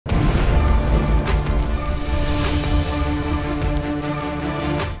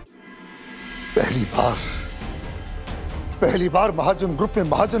पहली बार महाजन ग्रुप में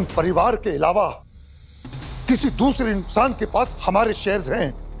महाजन परिवार के अलावा किसी दूसरे इंसान के पास हमारे शेयर्स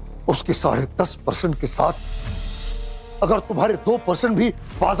हैं। उसके 10.5% के साथ अगर तुम्हारे 2% भी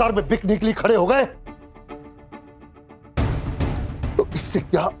बाजार में बिकने के लिए खड़े हो गए तो इससे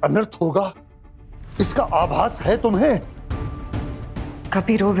क्या अनर्थ होगा, इसका आभास है तुम्हें?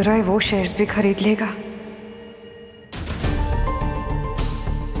 कबीर ओबेरॉय वो शेयर्स भी खरीद लेगा।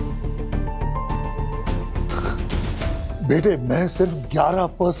 बेटे, मैं सिर्फ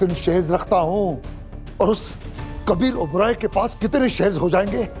 11% शेयर्स रखता हूं और उस कबीर ओबेरॉय के पास कितने शेयर्स हो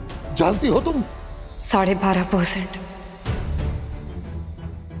जाएंगे जानती हो तुम? 12.5%।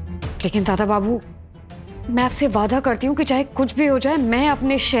 लेकिन दादा बाबू, मैं आपसे वादा करती हूँ कि चाहे कुछ भी हो जाए मैं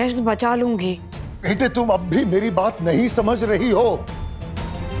अपने शेयर्स बचा लूंगी। बेटे, तुम अब भी मेरी बात नहीं समझ रही हो।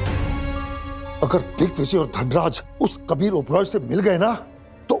 अगर दिग्विजय और धनराज उस कबीर ओबेरॉय से मिल गए ना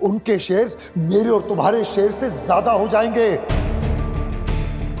तो उनके शेयर्स मेरे और तुम्हारे शेयर से ज्यादा हो जाएंगे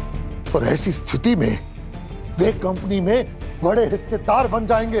और ऐसी स्थिति में वे कंपनी में बड़े हिस्सेदार बन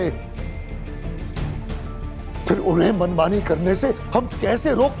जाएंगे। फिर उन्हें मनमानी करने से हम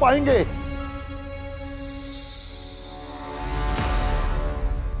कैसे रोक पाएंगे?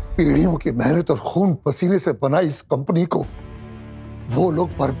 पीढ़ियों की मेहनत और खून पसीने से बनाई इस कंपनी को वो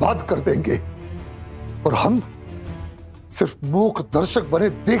लोग बर्बाद कर देंगे और हम सिर्फ मूक दर्शक बने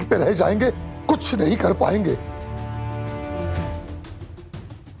देखते रह जाएंगे, कुछ नहीं कर पाएंगे।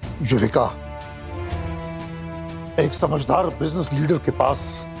 युविका, एक समझदार बिजनेस लीडर के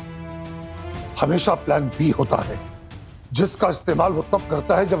पास हमेशा प्लान बी होता है, जिसका इस्तेमाल वो तब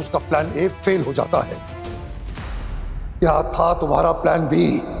करता है जब उसका प्लान ए फेल हो जाता है। क्या था तुम्हारा प्लान बी?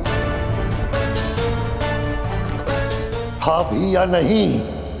 था भी या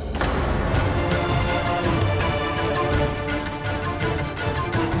नहीं?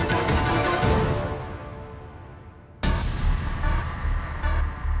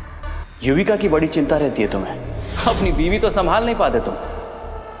 युविका की बड़ी चिंता रहती है तुम्हें, अपनी बीवी तो संभाल नहीं पाते तुम।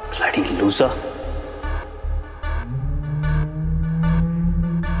 Bloody loser.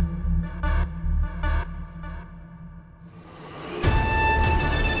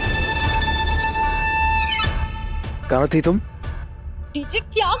 कहाँ थी तुम? डीजे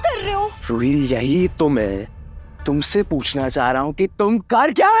क्या कर रहे हो? रूही, यही तो मैं तुमसे पूछना चाह रहा हूँ कि तुम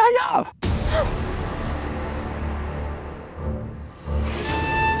कर क्या रहे हो?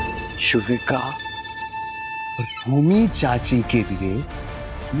 युविका और भूमि चाची के लिए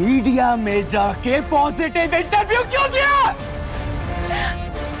मीडिया में जाके पॉजिटिव इंटरव्यू क्यों दिया?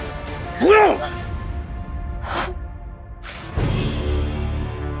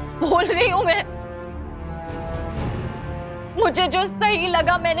 बोल रही हूं मैं, मुझे जो सही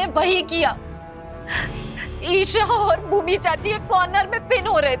लगा मैंने वही किया। ईशा और भूमि चाची एक कॉर्नर में पिन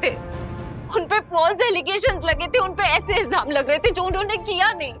हो रहे थे, उन पे फॉल्स एलिगेशंस लगे थे, उन पे ऐसे इल्जाम लग रहे थे जो उन्होंने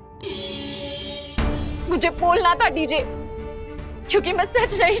किया नहीं। मुझे बोलना था डीजे, क्योंकि मैं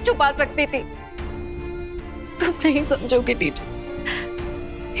सच नहीं छुपा सकती थी। तुम नहीं समझोगे डीजे,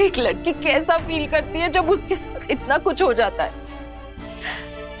 एक लड़की कैसा फील करती है जब उसके साथ इतना कुछ हो जाता है।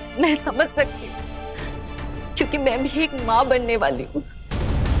 मैं समझ सकती हूँ, क्योंकि मैं भी एक माँ बनने वाली हूँ।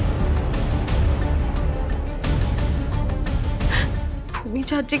 भूमि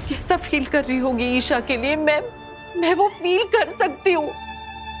चाची कैसा फील कर रही होगी ईशा के लिए, मैं वो फील कर सकती हूँ।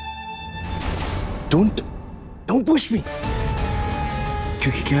 Don't push me,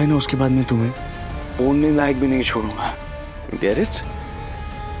 क्योंकि क्या है ना, उसके बाद मैं तुम्हें बोलने लायक भी नहीं छोड़ूंगा। Get it?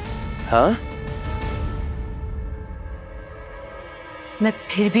 हाँ? मैं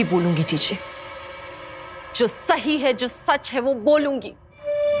फिर भी बोलूंगी टीचे, जो सही है, जो सच है वो बोलूंगी।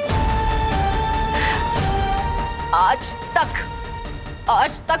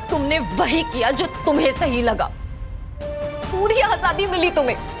 आज तक तुमने वही किया जो तुम्हें सही लगा। पूरी आजादी मिली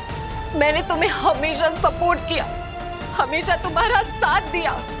तुम्हें, मैंने तुम्हें हमेशा सपोर्ट किया, हमेशा तुम्हारा साथ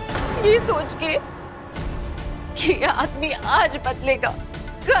दिया, ये सोच के कि आदमी आज बदलेगा,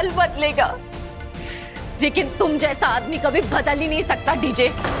 कल बदलेगा, लेकिन तुम जैसा आदमी कभी बदल ही नहीं सकता डीजे।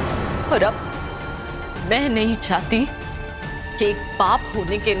 और अब मैं नहीं चाहती कि एक बाप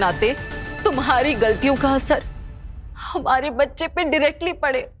होने के नाते तुम्हारी गलतियों का असर हमारे बच्चे पे डायरेक्टली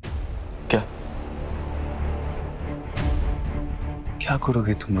पड़े। क्या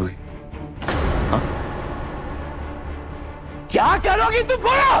करोगे तुम रूही? हाँ? क्या करोगी तुम?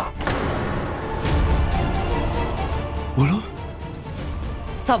 बोलो।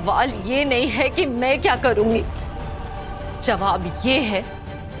 सवाल ये नहीं है कि मैं क्या करूंगी, जवाब ये है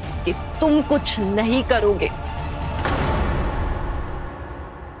कि तुम कुछ नहीं करोगे।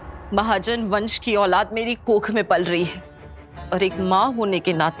 महाजन वंश की औलाद मेरी कोख में पल रही है और एक मां होने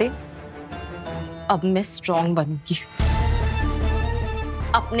के नाते अब मैं स्ट्रांग बनूंगी,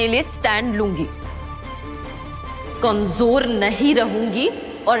 अपने लिए स्टैंड लूंगी, कमजोर नहीं रहूंगी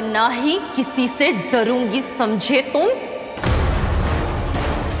और ना ही किसी से डरूंगी, समझे तुम?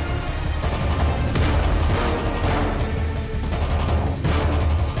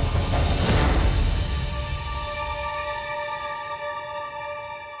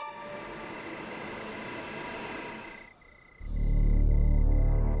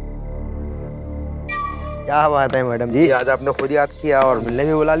 क्या बात है मैडम जी, आज आपने खुद याद किया और मिलने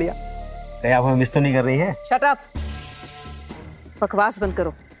भी बुला लिया। कहीं आप हमें मिस तो नहीं कर रही हैं? शट अप, बकवास बंद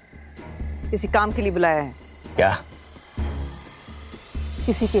करो। किसी काम के लिए बुलाया है। क्या?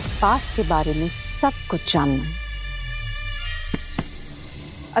 किसी के पास के बारे में सब कुछ जानना है।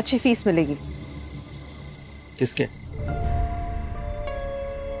 अच्छी फीस मिलेगी। किसके?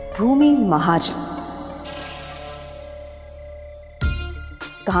 भूमि महाजन।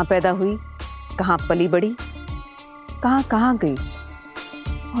 कहाँ पैदा हुई, कहाँ पली बड़ी, कहाँ कहाँ गई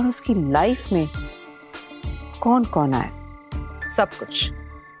और उसकी लाइफ में कौन कौन आया, सब कुछ।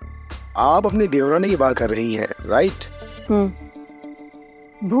 आप अपनी देवरानी की बात कर रही हैं, राइट?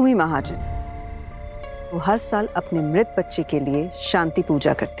 भूमि महाजन, वो हर साल अपने मृत बच्चे के लिए शांति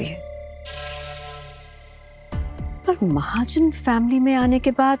पूजा करती है। पर महाजन फैमिली में आने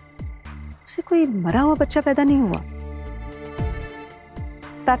के बाद उसे कोई मरा हुआ बच्चा पैदा नहीं हुआ।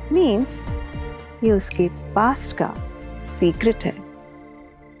 दैट मीन्स ये उसके पास्ट का सीक्रेट है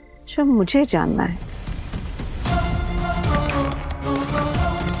जो मुझे जानना है।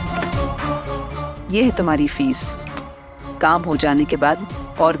 ये है तुम्हारी फीस, काम हो जाने के बाद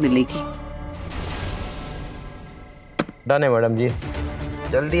और मिलेगी। डन है मैडम जी,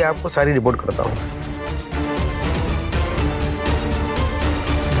 जल्दी आपको सारी रिपोर्ट करता हूँ।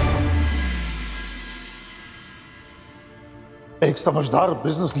 एक समझदार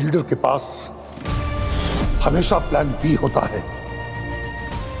बिजनेस लीडर के पास हमेशा प्लान बी होता है,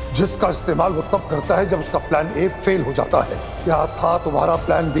 जिसका इस्तेमाल वो तब करता है जब उसका प्लान ए फेल हो जाता है। क्या था तुम्हारा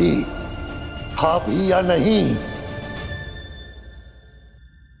प्लान बी? था भी या नहीं?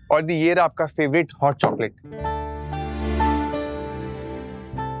 और ये रहा आपका favourite hot chocolate.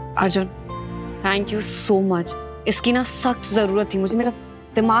 Arjun, thank you so much. इसकी ना सख्त जरूरत थी मुझे, मेरा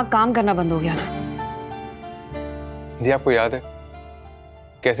दिमाग काम करना बंद हो गया था। जी आपको याद है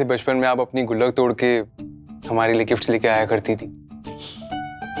कैसे बचपन में आप अपनी गुल्लक तोड़ के हमारे लिए गिफ्ट्स लेके आया करती थी?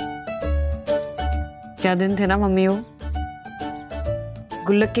 क्या दिन थे ना मम्मी। वो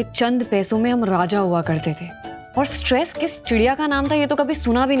गुल्लक के चंद पैसों में हम राजा हुआ करते थे, और स्ट्रेस किस चिड़िया का नाम था ये तो कभी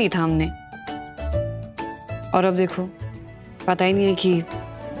सुना भी नहीं था हमने। और अब देखो, पता ही नहीं है कि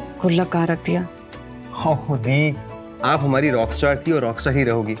गुल्लक कहाँ रख दिया। ओह दी, आप हमारी रॉकस्टार थी और रॉकस्टार ही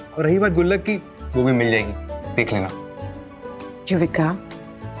रहोगी। और रही बात गुल्लक की, वो भी मिल जाएगी, देख लेना। युविका,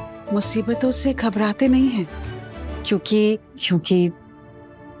 मुसीबतों से घबराते नहीं हैं, क्योंकि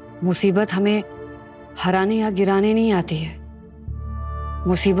मुसीबत हमें हराने या गिराने नहीं आती है,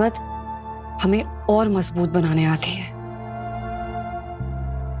 मुसीबत हमें और मजबूत बनाने आती है।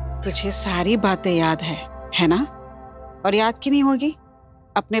 तुझे सारी बातें याद है ना? और याद क्यों नहीं होगी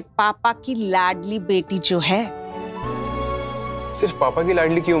अपने पापा की लाडली बेटी जो है? सिर्फ पापा की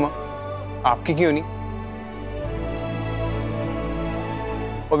लाडली क्यों माँ, आपकी क्यों नहीं?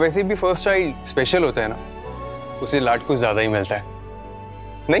 और वैसे भी फर्स्ट चाइल्ड स्पेशल होता है ना, उसे लाड कुछ ज्यादा ही मिलता है,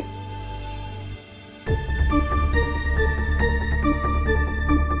 नहीं?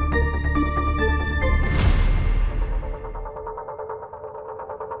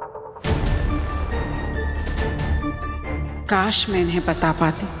 काश मैं इन्हें बता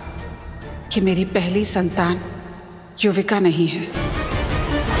पाती कि मेरी पहली संतान युविका नहीं है।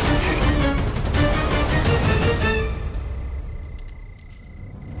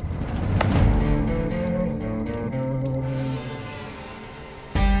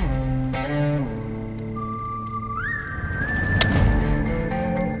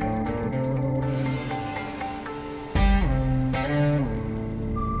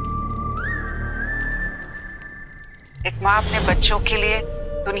 एक माँ अपने बच्चों के लिए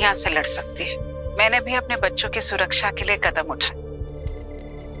दुनिया से लड़ सकती है। मैंने भी अपने बच्चों की सुरक्षा के लिए कदम उठाए।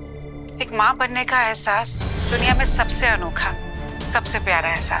 एक माँ बनने का एहसास दुनिया में सबसे अनोखा, सबसे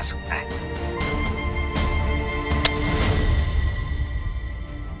प्यारा एहसास होता है।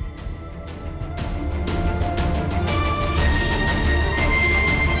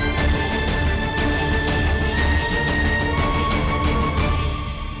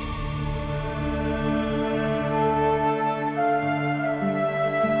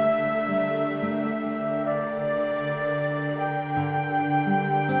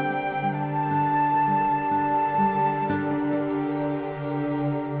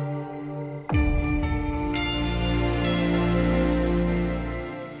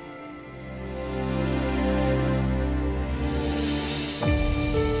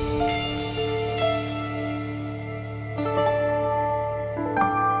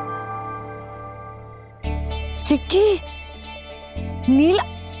 चिक्की, नील,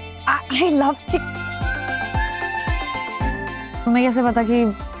 आई लव चिक्की। तुम्हें कैसे पता कि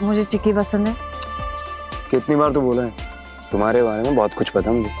मुझे चिक्की पसंद है? कितनी बार तो बोला है, तुम्हारे बारे में बहुत कुछ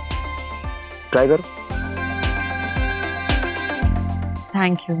पता मुझे। ट्राई करो।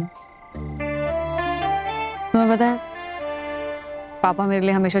 Thank you. तुम्हें पता है, पापा मेरे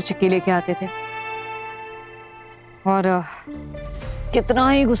लिए हमेशा चिक्की लेके आते थे, और कितना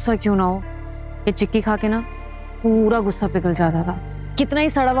ही गुस्सा क्यों ना हो, ये चिक्की खा के ना पूरा गुस्सा पिघल जाता था। कितना ही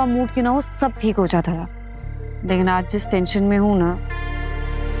सड़ा हुआ मूड क्यों ना हो, सब ठीक हो जाता था। लेकिन आज जिस टेंशन में हूं ना,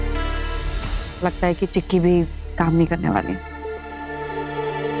 लगता है कि चिक्की भी काम नहीं करने वाली।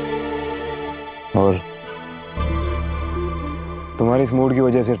 और तुम्हारे इस मूड की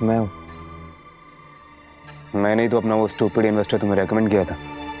वजह सिर्फ मैं हूं। मैंने ही तो अपना वो स्टूपिड इन्वेस्टर तुम्हें रेकमेंड किया था,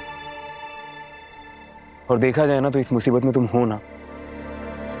 और देखा जाए ना तो इस मुसीबत में तुम हो ना,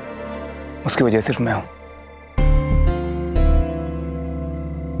 उसकी वजह सिर्फ मैं हूं।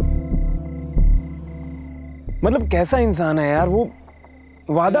 मतलब कैसा इंसान है यार वो,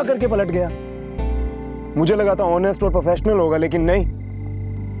 वादा करके पलट गया। मुझे लगा था ऑनेस्ट और प्रोफेशनल होगा, लेकिन नहीं,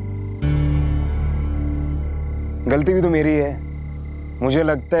 गलती भी तो मेरी है। मुझे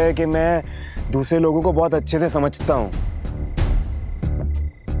लगता है कि मैं दूसरे लोगों को बहुत अच्छे से समझता हूं,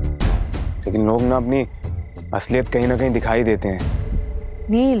 लेकिन लोग ना अपनी असलियत कहीं ना कहीं दिखाई देते हैं।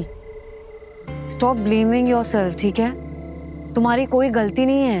 नील, स्टॉप ब्लेमिंग योरसेल्फ, ठीक है? तुम्हारी कोई गलती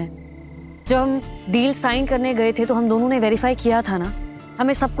नहीं है। जब हम डील साइन करने गए थे तो हम दोनों ने वेरीफाई किया था ना,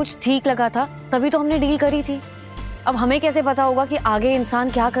 हमें सब कुछ ठीक लगा था, तभी तो हमने डील करी थी। अब हमें कैसे पता होगा कि आगे इंसान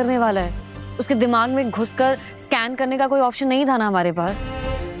क्या करने वाला है? उसके दिमाग में घुसकर स्कैन करने का कोई ऑप्शन नहीं था ना हमारे पास।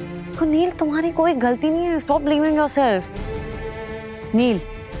 तो नील, तुम्हारी कोई गलती नहीं है। Stop blaming yourself. नील,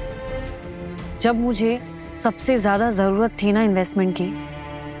 जब मुझे सबसे ज्यादा जरूरत थी ना इन्वेस्टमेंट की,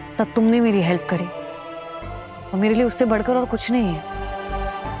 तब तुमने मेरी हेल्प करी, और मेरे लिए उससे बढ़कर और कुछ नहीं है।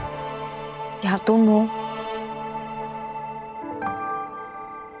 क्या तुम हो?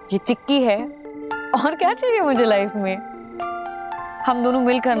 ये चिक्की है, और क्या चाहिए मुझे लाइफ में? हम दोनों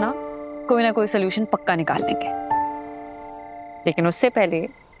मिलकर ना कोई सोल्यूशन पक्का निकाल लेंगे, लेकिन उससे पहले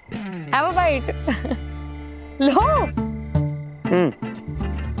हैव अ बाइट। लो।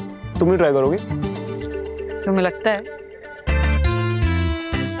 तुम भी ट्राई करोगे? तुम्हें लगता है?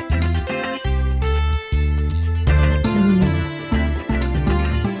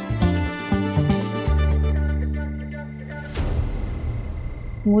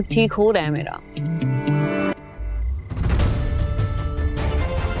 मूड ठीक हो रहा है मेरा।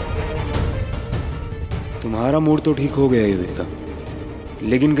 तुम्हारा मूड तो ठीक हो गया युविका,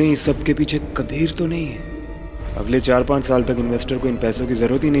 लेकिन कहीं इस सब के पीछे कबीर तो नहीं है? अगले 4-5 साल तक इन्वेस्टर को इन पैसों की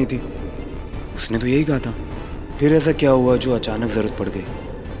जरूरत ही नहीं थी, उसने तो यही कहा था। फिर ऐसा क्या हुआ जो अचानक जरूरत पड़ गई?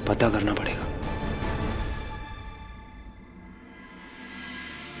 पता करना पड़ेगा।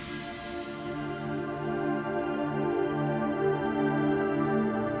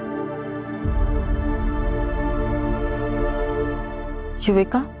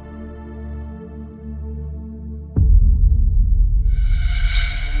 युविका,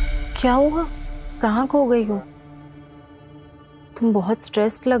 क्या हुआ? कहाँ खो गई हो? तुम बहुत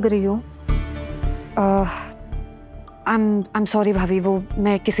स्ट्रेस्ड लग रही हो। I'm sorry भाभी, वो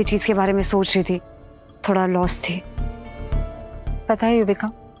मैं किसी चीज के बारे में सोच रही थी, थोड़ा लॉस थी। पता है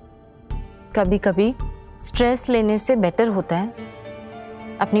युविका, कभी कभी स्ट्रेस लेने से बेटर होता है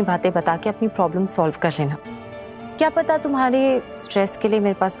अपनी बातें बता के अपनी प्रॉब्लम सॉल्व कर लेना। क्या पता तुम्हारे स्ट्रेस के लिए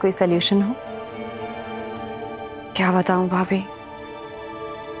मेरे पास कोई सलूशन हो। क्या बताऊं भाभी,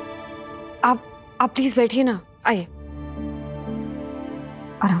 आप प्लीज बैठिए ना, आइए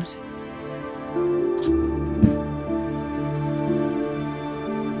आराम से।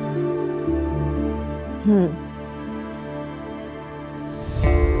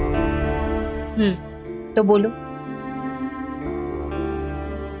 तो बोलो।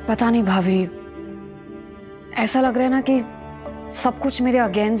 पता नहीं भाभी, ऐसा लग रहा है ना कि सब कुछ मेरे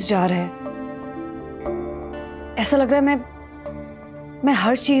अगेंस्ट जा रहा है। ऐसा लग रहा है मैं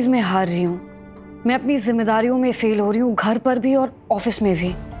हर चीज में हार रही हूँ। मैं अपनी जिम्मेदारियों में फेल हो रही हूँ, घर पर भी और ऑफिस में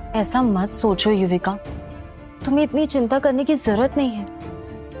भी। ऐसा मत सोचो युविका, तुम्हें इतनी चिंता करने की जरूरत नहीं है।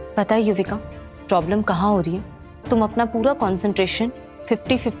 पता है युविका, प्रॉब्लम कहाँ हो रही है? तुम अपना पूरा कंसंट्रेशन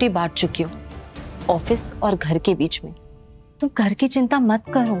 50-50 बांट चुकी हो ऑफिस और घर के बीच में। तुम घर की चिंता मत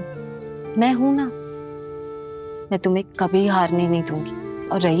करो, मैं हूं ना, मैं तुम्हें कभी हारने नहीं दूंगी।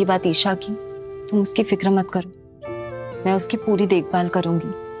 और रही बात ईशा की, तुम उसकी फिक्र मत करो, मैं उसकी पूरी देखभाल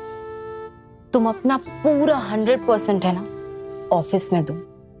करूंगी। तुम अपना पूरा 100% है ना ऑफिस में दो,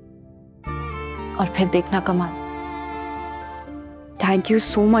 और फिर देखना कमाल। थैंक यू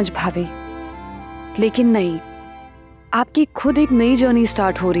सो मच भाभी, लेकिन नहीं, आपकी खुद एक नई जर्नी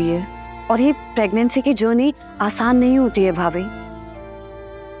स्टार्ट हो रही है और ये प्रेगनेंसी की जर्नी आसान नहीं होती है भाभी।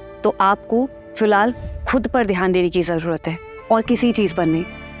 तो आपको फिलहाल खुद पर ध्यान देने की जरूरत है और किसी चीज पर नहीं।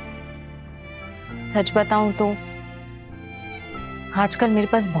 सच बताऊं तो आजकल मेरे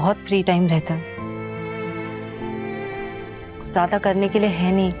पास बहुत फ्री टाइम रहता है, ज्यादा करने के लिए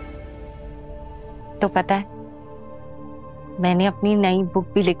है नहीं। तो पता है, मैंने अपनी नई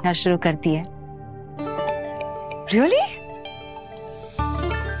बुक भी लिखना शुरू कर दी है। Really?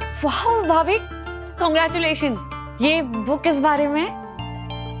 वाह भाभी, congratulations! ये बुक किस बारे में है?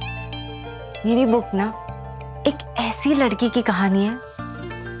 मेरी बुक ना एक ऐसी लड़की की कहानी है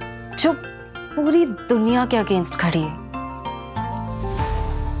जो पूरी दुनिया के अगेंस्ट खड़ी है,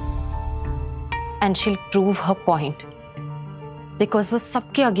 and she'll prove her point, because वो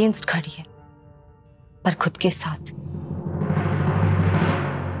सबके अगेंस्ट खड़ी है पर खुद के साथ।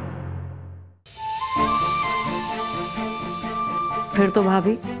 फिर तो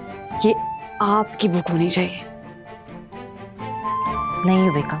भाभी ये आपकी बुक होनी चाहिए। नहीं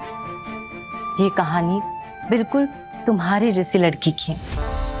युविका, ये कहानी बिल्कुल तुम्हारी जैसी लड़की की है।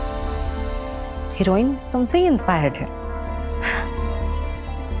 हीरोइन तुमसे ही इंस्पायर्ड है।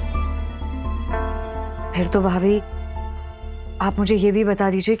 फिर तो भाभी आप मुझे ये भी बता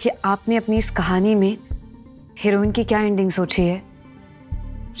दीजिए कि आपने अपनी इस कहानी में हीरोइन की क्या एंडिंग सोची है।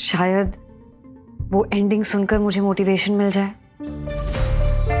 शायद वो एंडिंग सुनकर मुझे मोटिवेशन मिल जाए।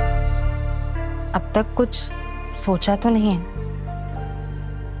 अब तक कुछ सोचा तो नहीं है,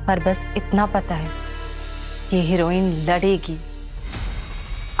 पर बस इतना पता है कि हीरोइन लड़ेगी,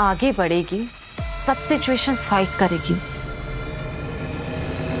 आगे बढ़ेगी, सब सिचुएशंस फाइट करेगी,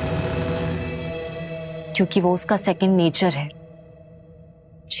 क्योंकि वो उसका सेकंड नेचर है।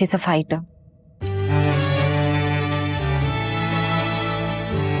 She is a fighter.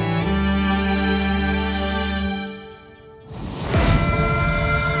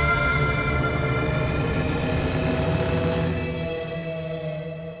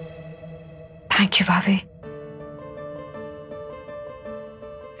 Thank you भाभी।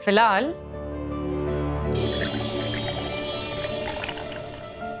 फिलहाल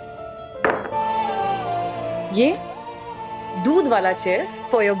ये दूध वाला chairs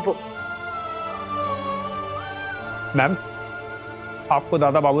for your book. Ma'am, आपको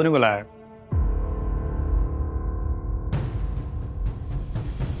दादा बाबू ने बुलाया है।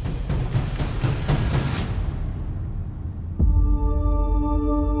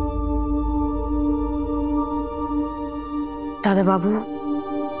 दादा बाबू,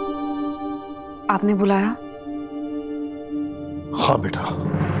 आपने बुलाया? हाँ बेटा,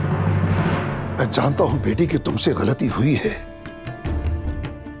 मैं जानता हूं बेटी कि तुमसे गलती हुई है,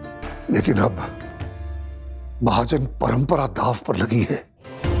 लेकिन अब महाजन परंपरा दांव पर लगी है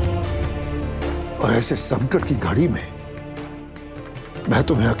और ऐसे संकट की घड़ी में मैं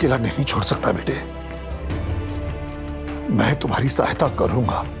तुम्हें अकेला नहीं छोड़ सकता बेटे। मैं तुम्हारी सहायता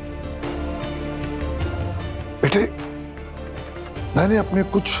करूंगा। बेटे, मैंने अपने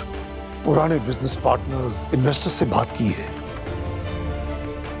कुछ पुराने बिजनेस पार्टनर्स, इन्वेस्टर्स से बात की है।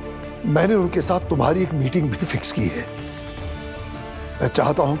 मैंने उनके साथ तुम्हारी एक मीटिंग भी फिक्स की है। मैं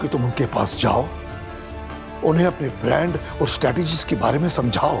चाहता हूं कि तुम उनके पास जाओ, उन्हें अपने ब्रांड और स्ट्रैटेजीज के बारे में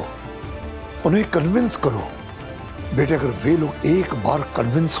समझाओ, उन्हें कन्विंस करो। बेटे, अगर वे लोग एक बार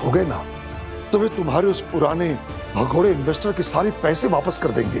कन्विंस हो गए ना, तो वे तुम्हारे उस पुराने भगोड़े इन्वेस्टर के सारे पैसे वापस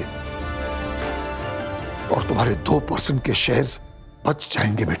कर देंगे और तुम्हारे 2% के शेयर्स बच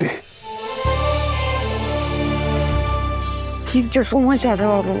जाएंगे बेटे। थैंक यू सो मच दादा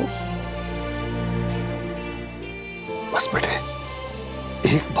बाबू। बस बेटे,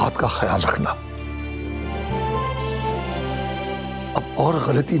 एक बात का ख्याल रखना, अब और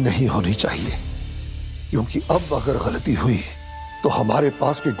गलती नहीं होनी चाहिए, क्योंकि अब अगर गलती हुई तो हमारे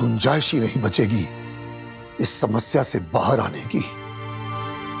पास कोई गुंजाइश ही नहीं बचेगी इस समस्या से बाहर आने की,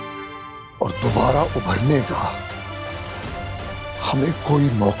 और दोबारा उभरने का हमें कोई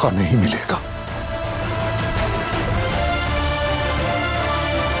मौका नहीं मिलेगा।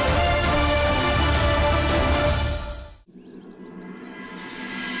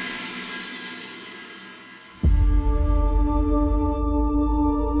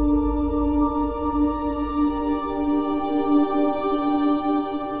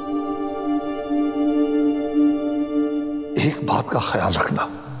 एक बात का ख्याल रखना,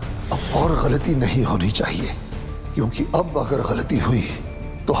 अब और गलती नहीं होनी चाहिए, क्योंकि अब अगर गलती हुई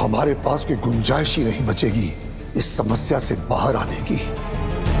तो हमारे पास कोई गुंजाइश ही नहीं बचेगी इस समस्या से बाहर आने की।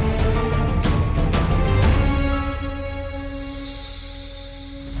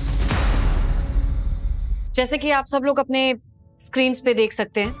 जैसे कि आप सब लोग अपने स्क्रीन्स पे देख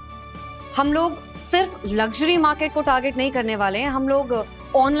सकते हैं, हम लोग सिर्फ लग्जरी मार्केट को टारगेट नहीं करने वाले हैं, हम लोग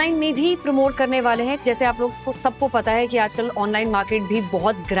ऑनलाइन में भी प्रमोट करने वाले हैं। जैसे आप लोग को सबको पता है कि आजकल ऑनलाइन मार्केट भी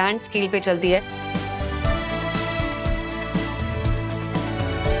बहुत ग्रैंड स्केल पे चलती है।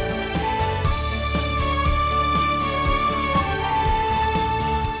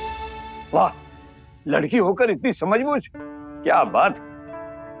 वाह, लड़की होकर इतनी समझबूझ, क्या बात।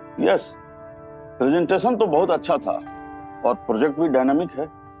 यस, प्रेजेंटेशन तो बहुत अच्छा था और प्रोजेक्ट भी डायनामिक है।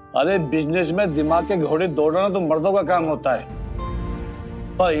 अरे बिजनेस में दिमाग के घोड़े दौड़ना तो मर्दों का काम होता है,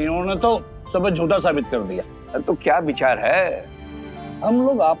 पर इन्होंने तो सब झूठा साबित कर दिया। तो क्या विचार है? हम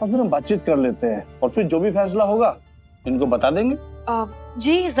लोग आपस में बातचीत कर लेते हैं और फिर जो भी फैसला होगा इनको बता देंगे।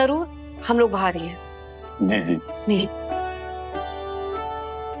 जी जरूर, हम लोग बाहर ही हैं। जी जी। नहीं।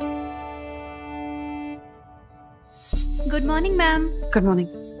 Good morning ma'am. Good morning.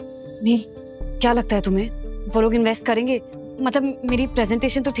 नील, क्या लगता है तुम्हें वो लोग इन्वेस्ट करेंगे? मतलब मेरी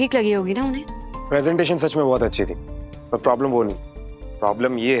प्रेजेंटेशन तो ठीक लगी होगी ना उन्हें? प्रेजेंटेशन सच में बहुत अच्छी थी, पर प्रॉब्लम वो नहीं,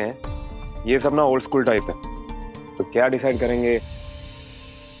 प्रॉब्लम ये है, ये सब ना ओल्ड स्कूल टाइप है, तो क्या डिसाइड करेंगे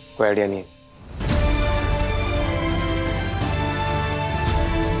कोई आइडिया नहीं है।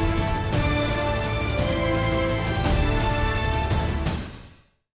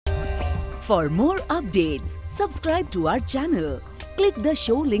 For more updates, subscribe to our channel, click the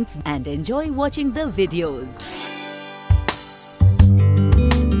show links and enjoy watching the videos.